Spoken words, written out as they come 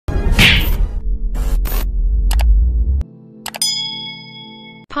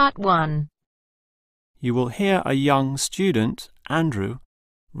Part 1. You will hear a young student, Andrew,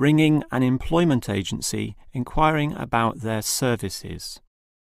 ringing an employment agency inquiring about their services.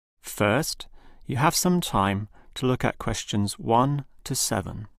 First, you have some time to look at questions 1 to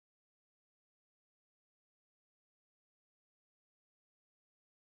 7.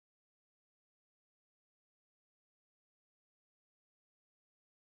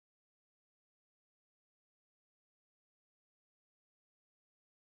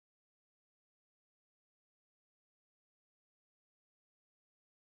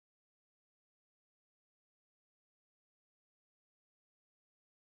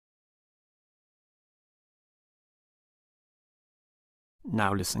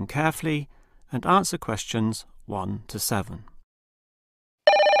 Now listen carefully and answer questions 1 to 7.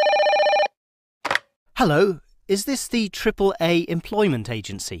 Hello, is this the AAA employment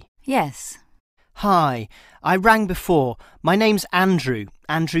agency? Yes. Hi, I rang before. My name's Andrew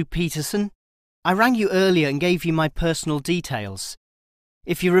Peterson. I rang you earlier and gave you my personal details.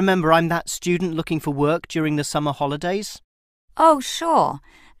 If you remember, I'm that student looking for work during the summer holidays. Oh, sure.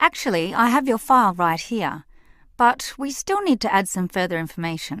 Actually, I have your file right here. But we still need to add some further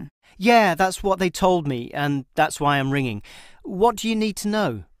information. Yeah, that's what they told me, and that's why I'm ringing. What do you need to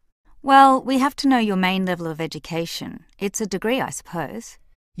know? Well, we have to know your main level of education. It's a degree, I suppose.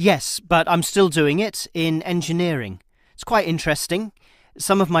 Yes, but I'm still doing it in engineering. It's quite interesting.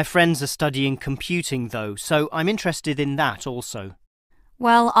 Some of my friends are studying computing, though, so I'm interested in that also.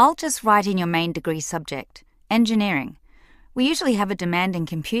 Well, I'll just write in your main degree subject, engineering. We usually have a demand in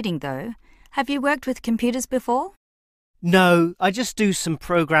computing, though. Have you worked with computers before? No, I just do some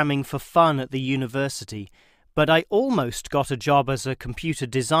programming for fun at the university, but I almost got a job as a computer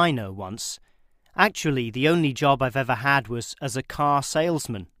designer once. Actually, the only job I've ever had was as a car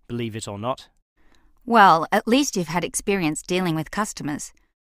salesman, believe it or not. Well, at least you've had experience dealing with customers.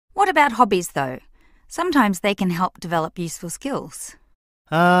 What about hobbies, though? Sometimes they can help develop useful skills.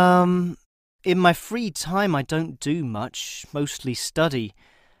 In my free time I don't do much, mostly study.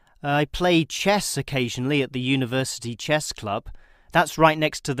 I play chess occasionally at the university chess club. That's right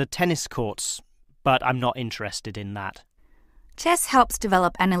next to the tennis courts, but I'm not interested in that. Chess helps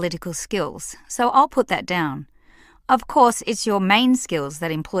develop analytical skills, so I'll put that down. Of course, it's your main skills that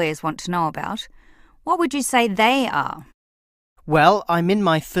employers want to know about. What would you say they are? Well, I'm in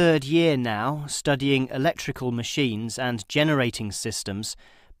my 3rd year now, studying electrical machines and generating systems,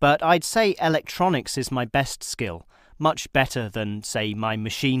 but I'd say electronics is my best skill. Much better than, say, my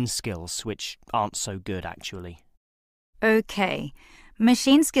machine skills, which aren't so good, actually. OK.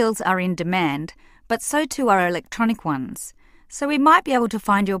 Machine skills are in demand, but so too are electronic ones. So we might be able to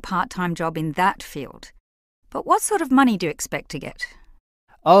find you a part-time job in that field. But what sort of money do you expect to get?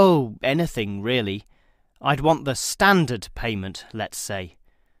 Oh, anything, really. I'd want the standard payment, let's say.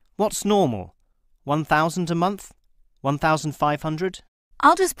 What's normal? 1,000 a month? 1,500?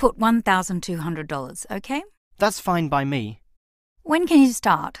 I'll just put $1,200, OK? That's fine by me. When can you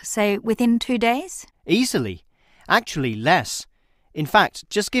start? Say, within 2 days? Easily. Actually, less. In fact,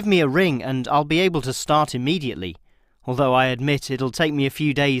 just give me a ring and I'll be able to start immediately. Although I admit it'll take me a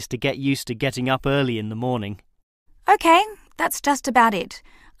few days to get used to getting up early in the morning. OK, that's just about it.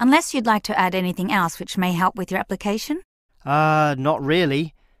 Unless you'd like to add anything else which may help with your application? Not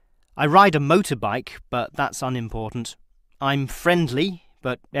really. I ride a motorbike, but that's unimportant. I'm friendly,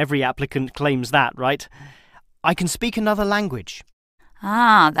 but every applicant claims that, right? I can speak another language.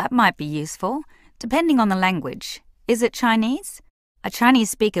 Ah, that might be useful, depending on the language. Is it Chinese? A Chinese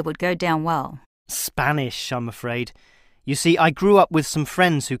speaker would go down well. Spanish, I'm afraid. You see, I grew up with some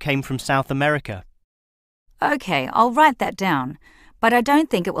friends who came from South America. OK, I'll write that down, but I don't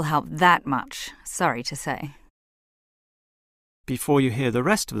think it will help that much, sorry to say. Before you hear the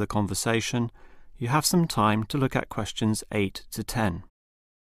rest of the conversation, you have some time to look at questions 8 to 10.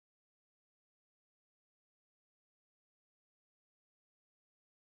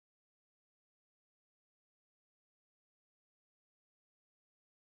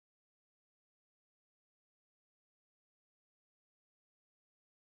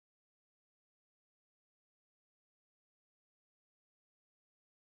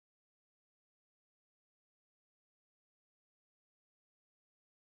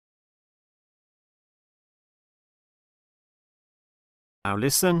 Now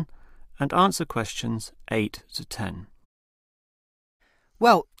listen and answer questions 8 to 10.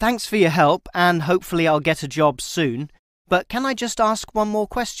 Well, thanks for your help, and hopefully I'll get a job soon. But can I just ask one more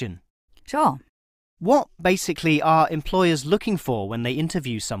question? Sure. What basically are employers looking for when they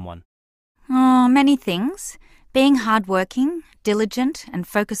interview someone? Many things. Being hardworking, diligent and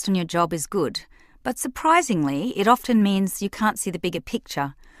focused on your job is good, But surprisingly, it often means you can't see the bigger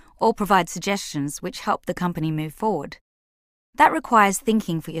picture or provide suggestions which help the company move forward. That requires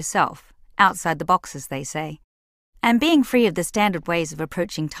thinking for yourself, outside the box as they say, and being free of the standard ways of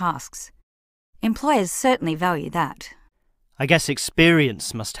approaching tasks. Employers certainly value that. I guess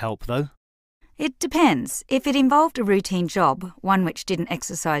experience must help, though. It depends. If it involved a routine job, one which didn't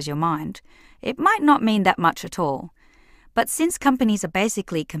exercise your mind, it might not mean that much at all. But since companies are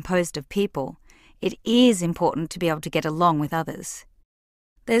basically composed of people, it is important to be able to get along with others.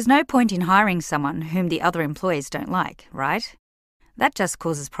 There's no point in hiring someone whom the other employees don't like, right? That just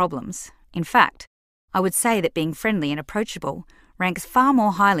causes problems. In fact, I would say that being friendly and approachable ranks far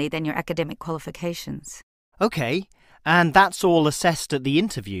more highly than your academic qualifications. OK, and that's all assessed at the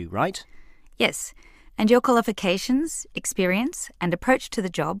interview, right? Yes, and your qualifications, experience, and approach to the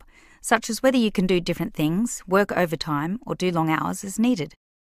job, such as whether you can do different things, work overtime, or do long hours as needed.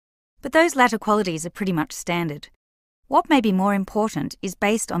 But those latter qualities are pretty much standard. What may be more important is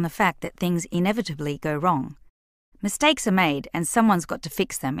based on the fact that things inevitably go wrong. Mistakes are made and someone's got to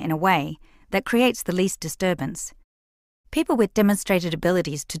fix them in a way that creates the least disturbance. People with demonstrated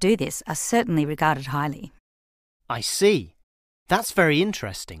abilities to do this are certainly regarded highly. I see. That's very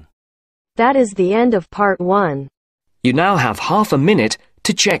interesting. That is the end of part 1. You now have half a minute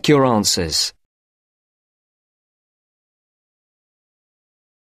to check your answers.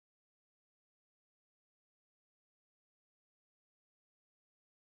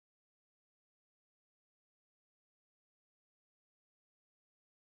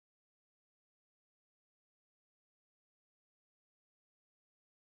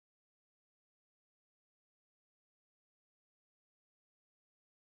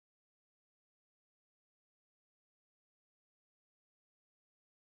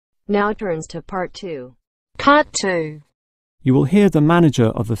 Now turns to part 2. Part 2. You will hear the manager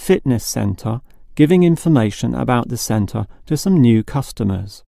of the fitness centre giving information about the centre to some new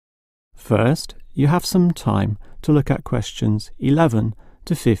customers. First, you have some time to look at questions 11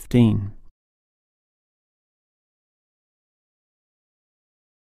 to 15.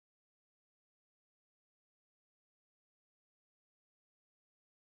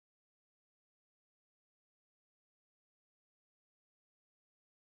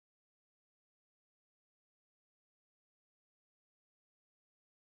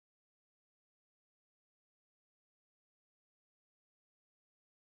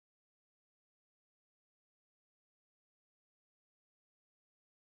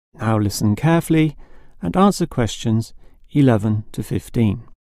 Now listen carefully and answer questions 11 to 15.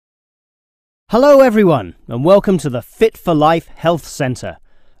 Hello everyone, and welcome to the Fit for Life Health Centre,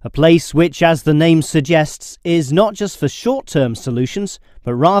 a place which, as the name suggests, is not just for short-term solutions,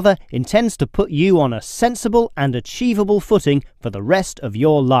 but rather intends to put you on a sensible and achievable footing for the rest of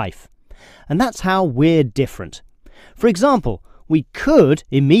your life. And that's how we're different. For example, we could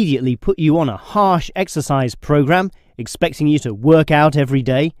immediately put you on a harsh exercise program, expecting you to work out every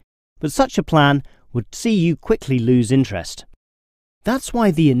day, but such a plan would see you quickly lose interest. That's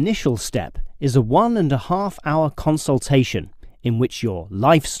why the initial step is a 1.5-hour consultation in which your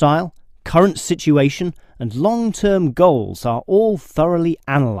lifestyle, current situation, and long-term goals are all thoroughly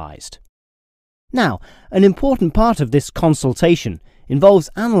analysed. Now, an important part of this consultation involves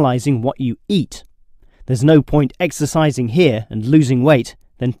analysing what you eat. There's no point exercising here and losing weight,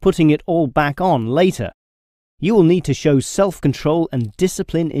 then putting it all back on later. You will need to show self-control and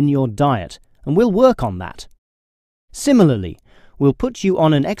discipline in your diet, and we'll work on that. Similarly, we'll put you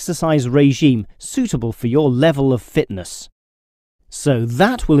on an exercise regime suitable for your level of fitness. So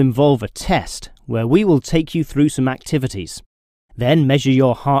that will involve a test where we will take you through some activities, then measure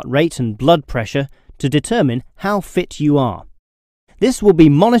your heart rate and blood pressure to determine how fit you are. This will be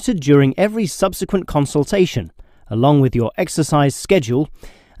monitored during every subsequent consultation, along with your exercise schedule,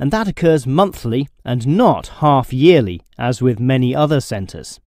 and that occurs monthly and not half-yearly, as with many other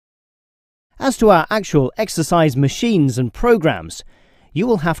centres. As to our actual exercise machines and programs, you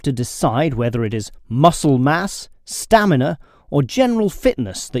will have to decide whether it is muscle mass, stamina, or general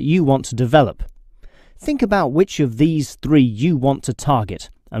fitness that you want to develop. Think about which of these 3 you want to target,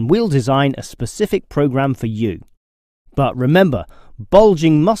 and we'll design a specific program for you. But remember,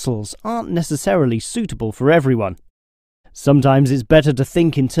 bulging muscles aren't necessarily suitable for everyone. Sometimes it's better to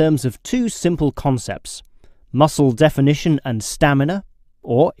think in terms of 2 simple concepts: muscle definition and stamina,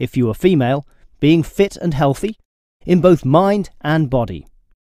 or, if you are female, being fit and healthy, in both mind and body.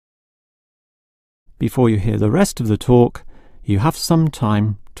 Before you hear the rest of the talk, you have some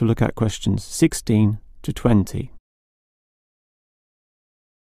time to look at questions 16 to 20.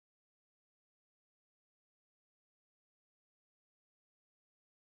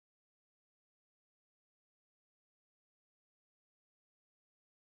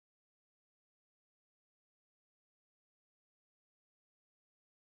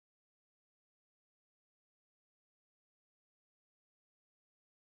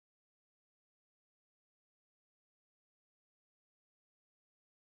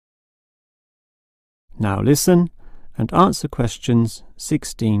 Now listen and answer questions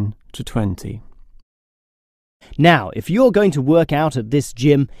 16 to 20. Now, if you're going to work out at this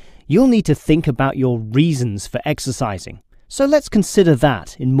gym, you'll need to think about your reasons for exercising. So let's consider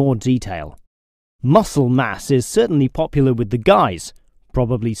that in more detail. Muscle mass is certainly popular with the guys,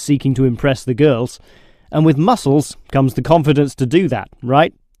 probably seeking to impress the girls. And with muscles comes the confidence to do that,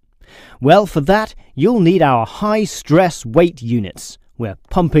 right? Well, for that, you'll need our high-stress weight units, where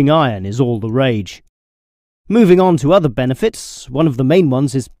pumping iron is all the rage. Moving on to other benefits, one of the main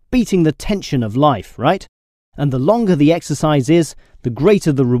ones is beating the tension of life, right? And the longer the exercise is, the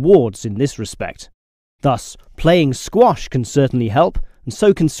greater the rewards in this respect. Thus, playing squash can certainly help, and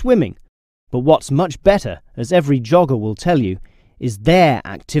so can swimming. But what's much better, as every jogger will tell you, is their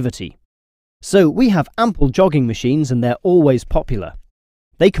activity. So we have ample jogging machines and they're always popular.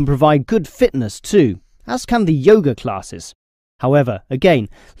 They can provide good fitness too, as can the yoga classes. However, again,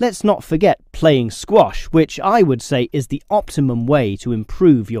 let's not forget playing squash, which I would say is the optimum way to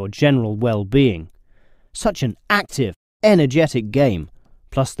improve your general well-being. Such an active, energetic game,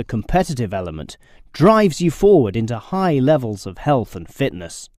 plus the competitive element, drives you forward into high levels of health and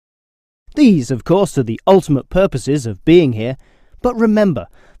fitness. These, of course, are the ultimate purposes of being here, but remember,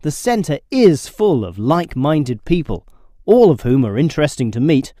 the centre is full of like-minded people, all of whom are interesting to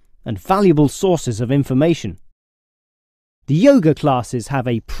meet and valuable sources of information. The yoga classes have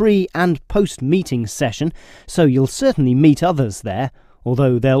a pre- and post-meeting session, so you'll certainly meet others there,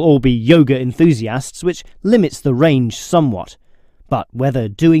 although they'll all be yoga enthusiasts, which limits the range somewhat. But whether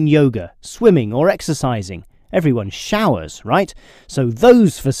doing yoga, swimming or exercising, everyone showers, right? So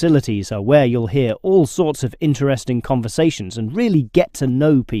those facilities are where you'll hear all sorts of interesting conversations and really get to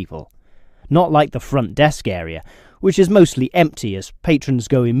know people. Not like the front desk area, which is mostly empty as patrons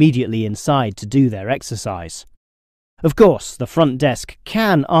go immediately inside to do their exercise. Of course, the front desk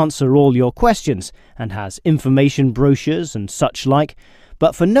can answer all your questions and has information brochures and such like,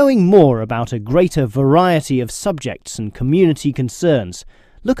 but for knowing more about a greater variety of subjects and community concerns,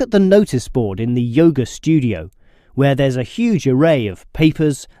 look at the notice board in the yoga studio, where there's a huge array of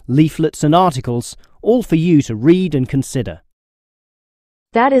papers, leaflets and articles, all for you to read and consider.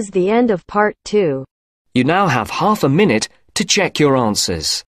 That is the end of part 2. You now have half a minute to check your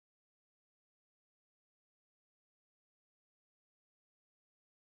answers.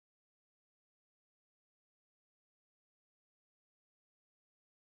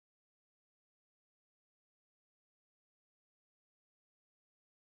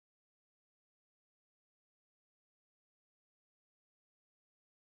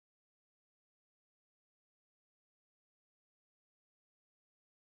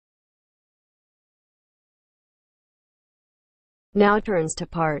 Now turns to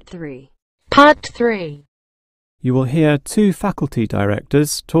part 3. Part 3. You will hear two faculty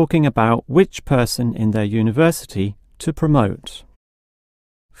directors talking about which person in their university to promote.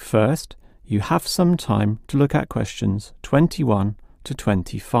 First, you have some time to look at questions 21 to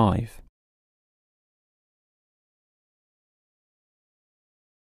 25.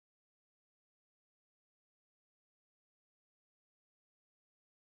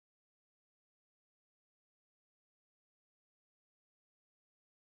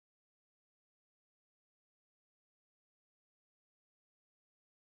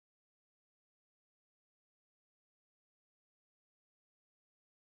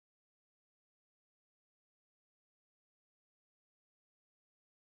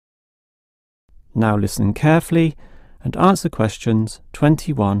 Now listen carefully and answer questions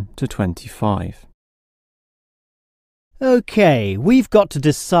 21 to 25. Okay, we've got to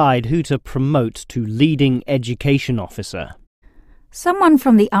decide who to promote to leading education officer. Someone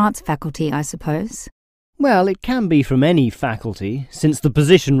from the arts faculty, I suppose. Well, it can be from any faculty, since the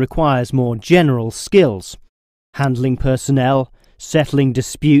position requires more general skills. Handling personnel, settling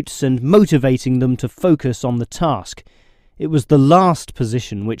disputes and motivating them to focus on the task. It was the last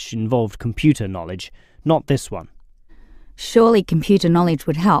position which involved computer knowledge, not this one. Surely computer knowledge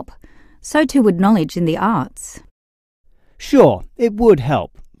would help. So too would knowledge in the arts. Sure, it would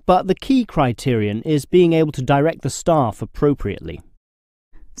help, but the key criterion is being able to direct the staff appropriately.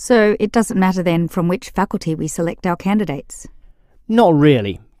 So it doesn't matter then from which faculty we select our candidates? Not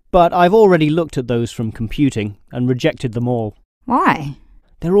really, but I've already looked at those from computing and rejected them all. Why?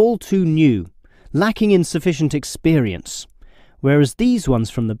 They're all too new, lacking in sufficient experience, whereas these ones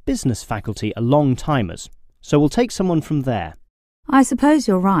from the business faculty are long-timers, so we'll take someone from there. I suppose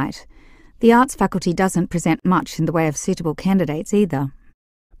you're right. The arts faculty doesn't present much in the way of suitable candidates either.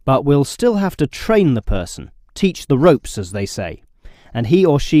 But we'll still have to train the person, teach the ropes as they say, and he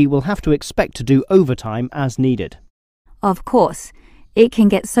or she will have to expect to do overtime as needed. Of course, It can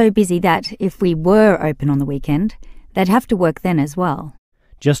get so busy that, if we were open on the weekend, they'd have to work then as well.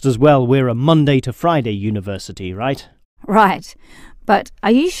 Just as well we're a Monday to Friday university, right? Right. But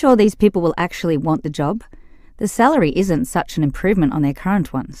are you sure these people will actually want the job? The salary isn't such an improvement on their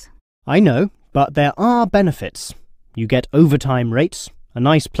current ones. I know, but there are benefits. You get overtime rates, a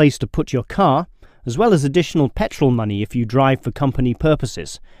nice place to put your car, as well as additional petrol money if you drive for company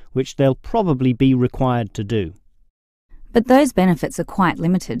purposes, which they'll probably be required to do. But those benefits are quite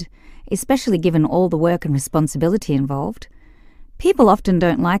limited, especially given all the work and responsibility involved. People often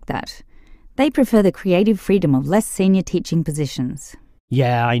don't like that. They prefer the creative freedom of less senior teaching positions.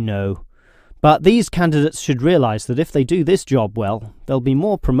 Yeah, I know. But these candidates should realise that if they do this job well, there'll be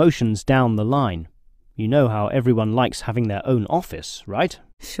more promotions down the line. You know how everyone likes having their own office, right?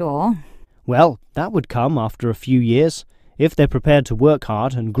 Sure. Well, that would come after a few years, if they're prepared to work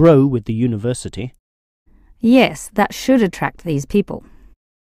hard and grow with the university. Yes, that should attract these people.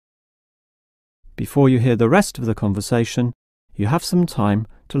 Before you hear the rest of the conversation, you have some time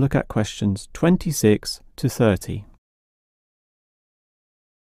to look at questions 26 to 30.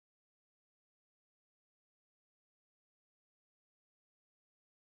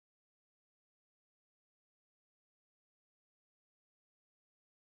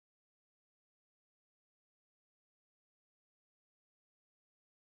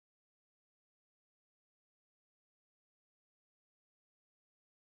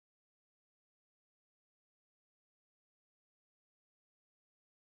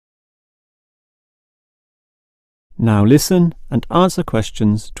 Now listen and answer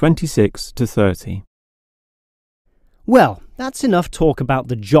questions 26 to 30. Well, that's enough talk about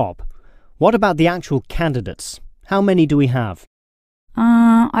the job. What about the actual candidates? How many do we have?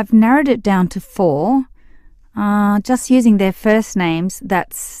 I've narrowed it down to 4. Just using their first names,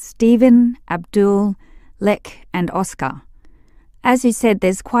 that's Stephen, Abdul, Lek and Oscar. As you said,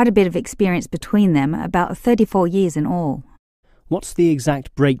 there's quite a bit of experience between them, about 34 years in all. What's the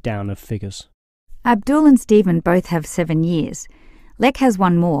exact breakdown of figures? Abdul and Stephen both have 7 years. Lek has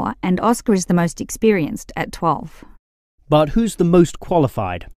 1 more, and Oscar is the most experienced at 12. But who's the most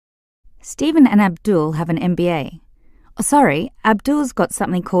qualified? Stephen and Abdul have an MBA. Oh, sorry, Abdul's got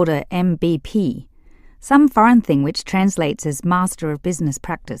something called a MBP, some foreign thing which translates as Master of Business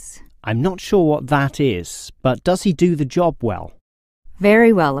Practice. I'm not sure what that is, but does he do the job well?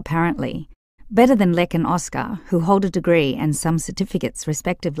 Very well, apparently. Better than Lek and Oscar, who hold a degree and some certificates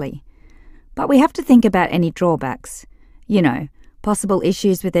respectively. But we have to think about any drawbacks. You know, possible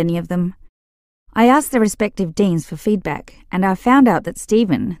issues with any of them. I asked the respective deans for feedback, and I found out that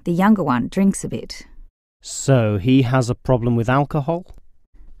Stephen, the younger one, drinks a bit. So he has a problem with alcohol?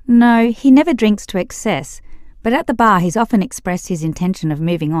 No, he never drinks to excess, but at the bar he's often expressed his intention of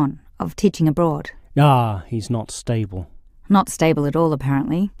moving on, of teaching abroad. Ah, he's not stable. Not stable at all,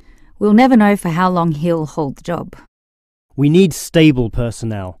 apparently. We'll never know for how long he'll hold the job. We need stable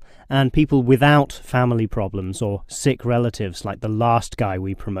personnel, and people without family problems or sick relatives like the last guy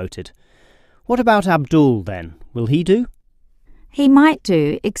we promoted. What about Abdul, then? Will he do? He might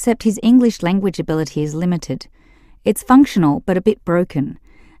do, except his English language ability is limited. It's functional, but a bit broken,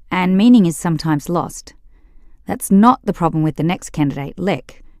 and meaning is sometimes lost. That's not the problem with the next candidate,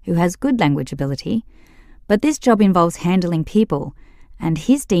 Lek, who has good language ability, but this job involves handling people, and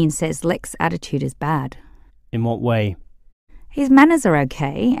his dean says Lek's attitude is bad. In what way? His manners are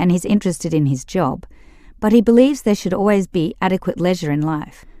okay, and he's interested in his job, but he believes there should always be adequate leisure in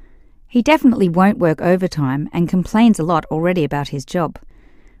life. He definitely won't work overtime and complains a lot already about his job.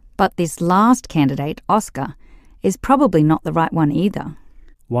 But this last candidate, Oscar, is probably not the right one either.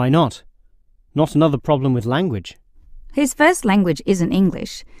 Why not? Not another problem with language. His first language isn't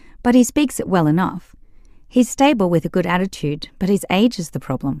English, but he speaks it well enough. He's stable with a good attitude, but his age is the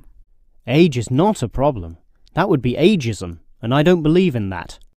problem. Age is not a problem. That would be ageism, and I don't believe in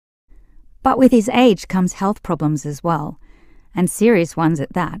that. But with his age comes health problems as well, and serious ones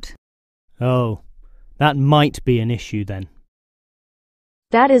at that. Oh, that might be an issue then.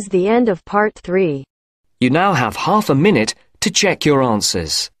 That is the end of part 3. You now have half a minute to check your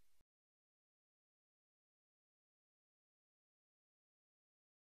answers.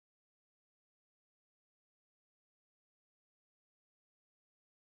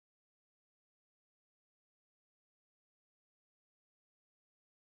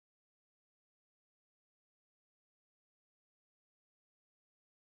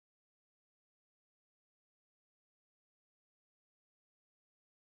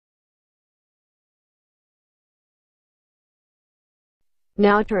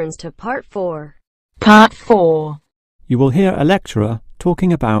 Now turns to part 4. Part 4. You will hear a lecturer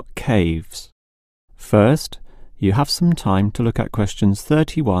talking about caves. First, You have some time to look at questions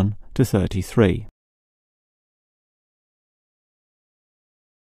 31 to 33.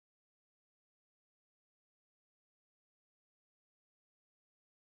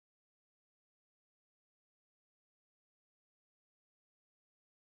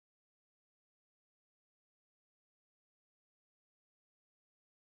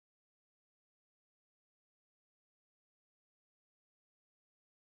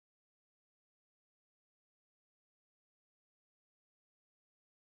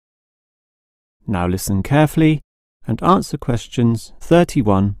 Now listen carefully and answer questions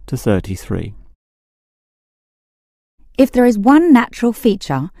 31 to 33. If there is one natural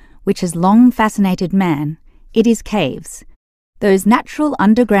feature which has long fascinated man, it is caves, those natural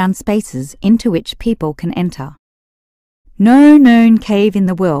underground spaces into which people can enter. No known cave in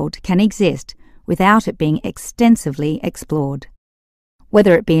the world can exist without it being extensively explored.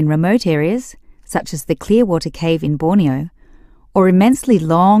 Whether it be in remote areas, such as the Clearwater Cave in Borneo, or immensely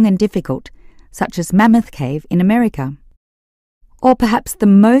long and difficult, such as Mammoth Cave in America. Or perhaps the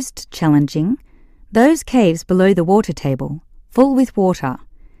most challenging, those caves below the water table, full with water,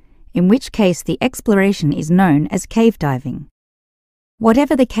 in which case the exploration is known as cave diving.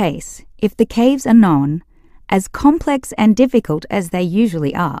 Whatever the case, if the caves are known, as complex and difficult as they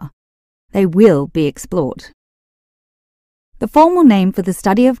usually are, they will be explored. The formal name for the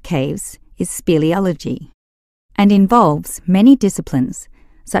study of caves is speleology, and involves many disciplines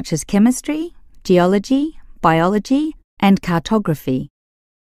such as chemistry, geology, biology, and cartography,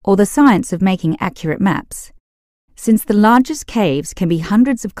 or the science of making accurate maps, since the largest caves can be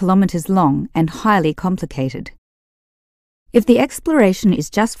hundreds of kilometres long and highly complicated. If the exploration is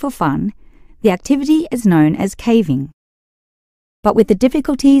just for fun, the activity is known as caving. But with the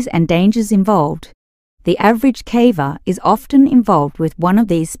difficulties and dangers involved, the average caver is often involved with one of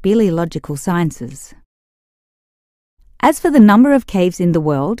these speleological sciences. As for the number of caves in the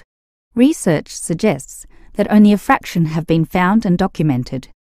world, research suggests that only a fraction have been found and documented,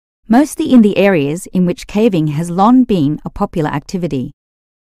 mostly in the areas in which caving has long been a popular activity,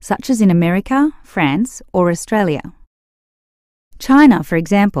 such as in America, France, or Australia. China, for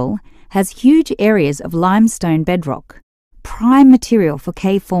example, has huge areas of limestone bedrock, prime material for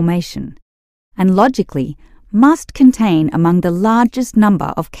cave formation, and logically must contain among the largest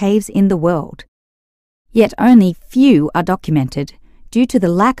number of caves in the world. Yet only few are documented due to the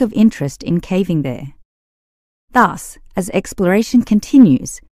lack of interest in caving there. Thus, as exploration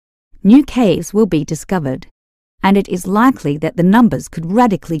continues, new caves will be discovered, and it is likely that the numbers could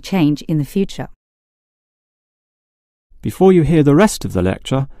radically change in the future. Before you hear the rest of the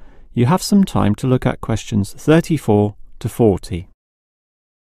lecture, you have some time to look at questions 34 to 40.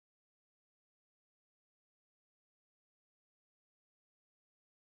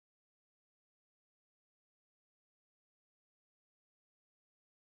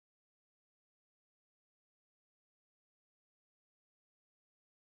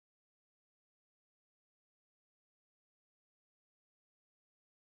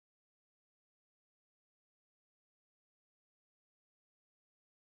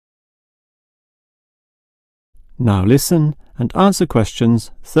 Now listen and answer questions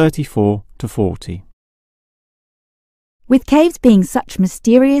 34 to 40. With caves being such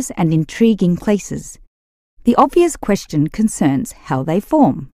mysterious and intriguing places, the obvious question concerns how they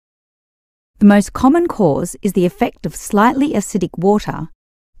form. The most common cause is the effect of slightly acidic water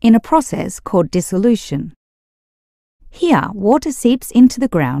in a process called dissolution. Here, water seeps into the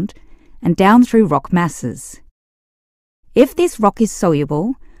ground and down through rock masses. If this rock is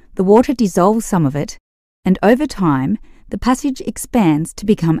soluble, the water dissolves some of it, and over time, the passage expands to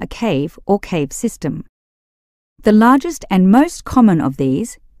become a cave or cave system. The largest and most common of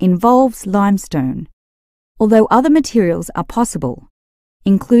these involves limestone, although other materials are possible,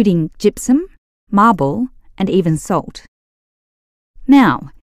 including gypsum, marble, and even salt. Now,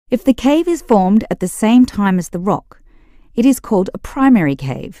 if the cave is formed at the same time as the rock, it is called a primary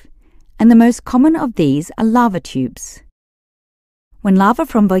cave, and the most common of these are lava tubes. When lava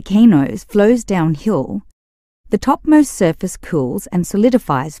from volcanoes flows downhill, the topmost surface cools and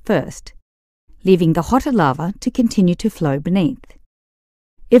solidifies first, leaving the hotter lava to continue to flow beneath.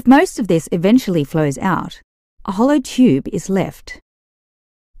 If most of this eventually flows out, a hollow tube is left.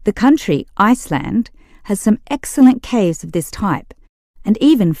 The country, Iceland, has some excellent caves of this type, and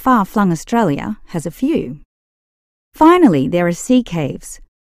even far-flung Australia has a few. Finally, there are sea caves,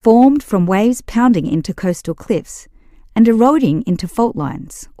 formed from waves pounding into coastal cliffs and eroding into fault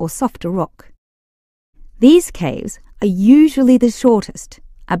lines or softer rock. These caves are usually the shortest,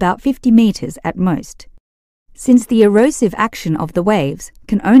 about 50 metres at most, since the erosive action of the waves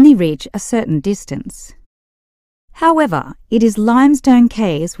can only reach a certain distance. However, it is limestone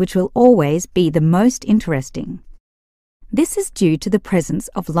caves which will always be the most interesting. This is due to the presence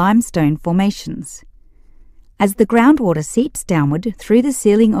of limestone formations. As the groundwater seeps downward through the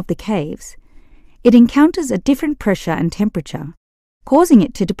ceiling of the caves, it encounters a different pressure and temperature, causing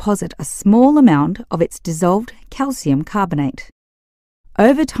it to deposit a small amount of its dissolved calcium carbonate.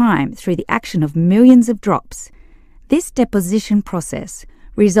 Over time, through the action of millions of drops, this deposition process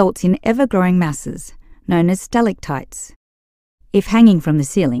results in ever-growing masses known as stalactites, if hanging from the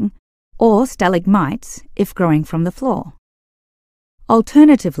ceiling, or stalagmites, if growing from the floor.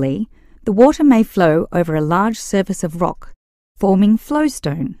 Alternatively, the water may flow over a large surface of rock, forming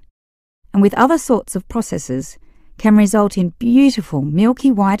flowstone, and with other sorts of processes, can result in beautiful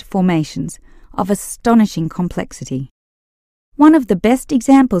milky white formations of astonishing complexity. One of the best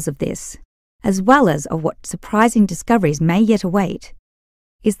examples of this, as well as of what surprising discoveries may yet await,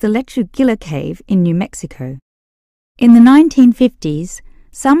 is the Lechuguilla Cave in New Mexico. In the 1950s,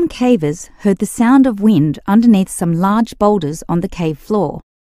 some cavers heard the sound of wind underneath some large boulders on the cave floor,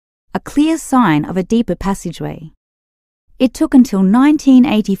 a clear sign of a deeper passageway. It took until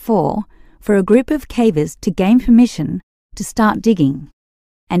 1984 for a group of cavers to gain permission to start digging,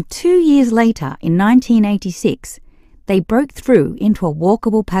 and 2 years later, in 1986, they broke through into a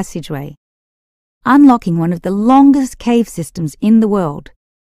walkable passageway, unlocking one of the longest cave systems in the world,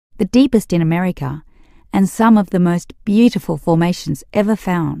 the deepest in America, and some of the most beautiful formations ever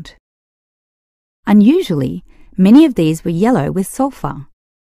found. Unusually, many of these were yellow with sulfur,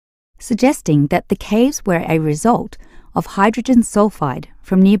 suggesting that the caves were a result of hydrogen sulfide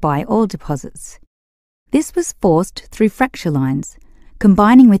from nearby oil deposits. This was forced through fracture lines,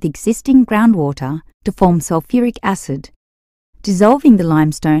 combining with existing groundwater to form sulfuric acid, dissolving the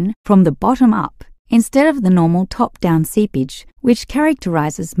limestone from the bottom up instead of the normal top-down seepage which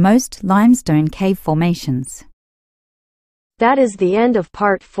characterizes most limestone cave formations. That is the end of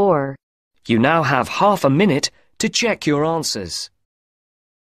part 4. You now have half a minute to check your answers.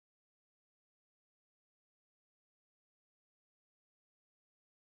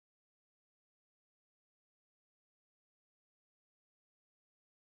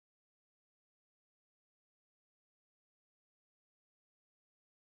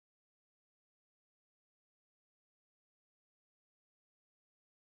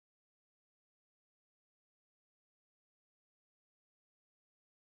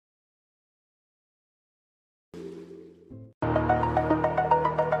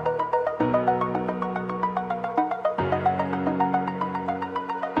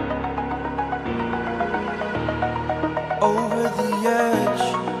 Over the edge,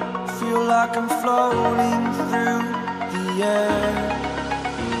 feel like I'm floating through the air.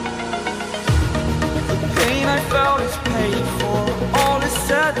 The pain I felt is paid for.